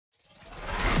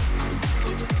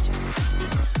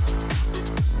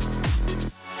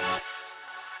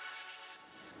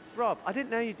Rob, I didn't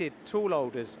know you did tool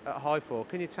holders at Hyfore.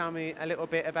 Can you tell me a little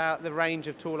bit about the range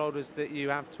of tool holders that you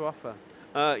have to offer?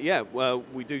 Yeah, well,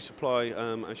 we do supply,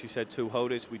 as you said, tool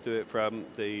holders. We do it from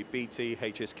the BT,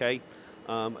 HSK,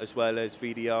 as well as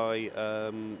VDI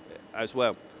as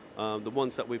well. The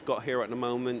ones that we've got here at the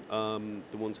moment,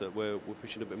 the ones that we're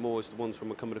pushing a bit more is the ones from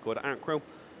a company called Acro.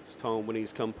 It's Tom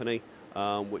Winnie's company,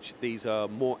 which these are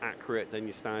more accurate than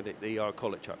your standard ER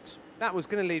collet chucks. That was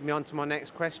going to lead me on to my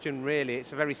next question, really.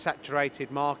 It's a very saturated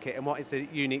market, and what is the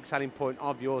unique selling point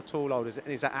of your tool holders, and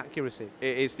is that accuracy?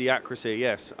 It is the accuracy,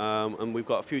 yes. And we've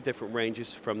got a few different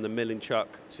ranges, from the milling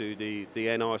chuck to the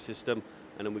NR system,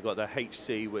 and then we've got the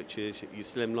HC, which is your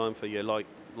slimline for your light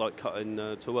cutting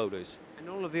tool holders. And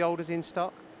all of the holders in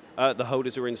stock? The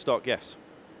holders are in stock, yes,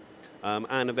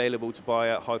 and available to buy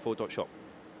at hyfore.shop.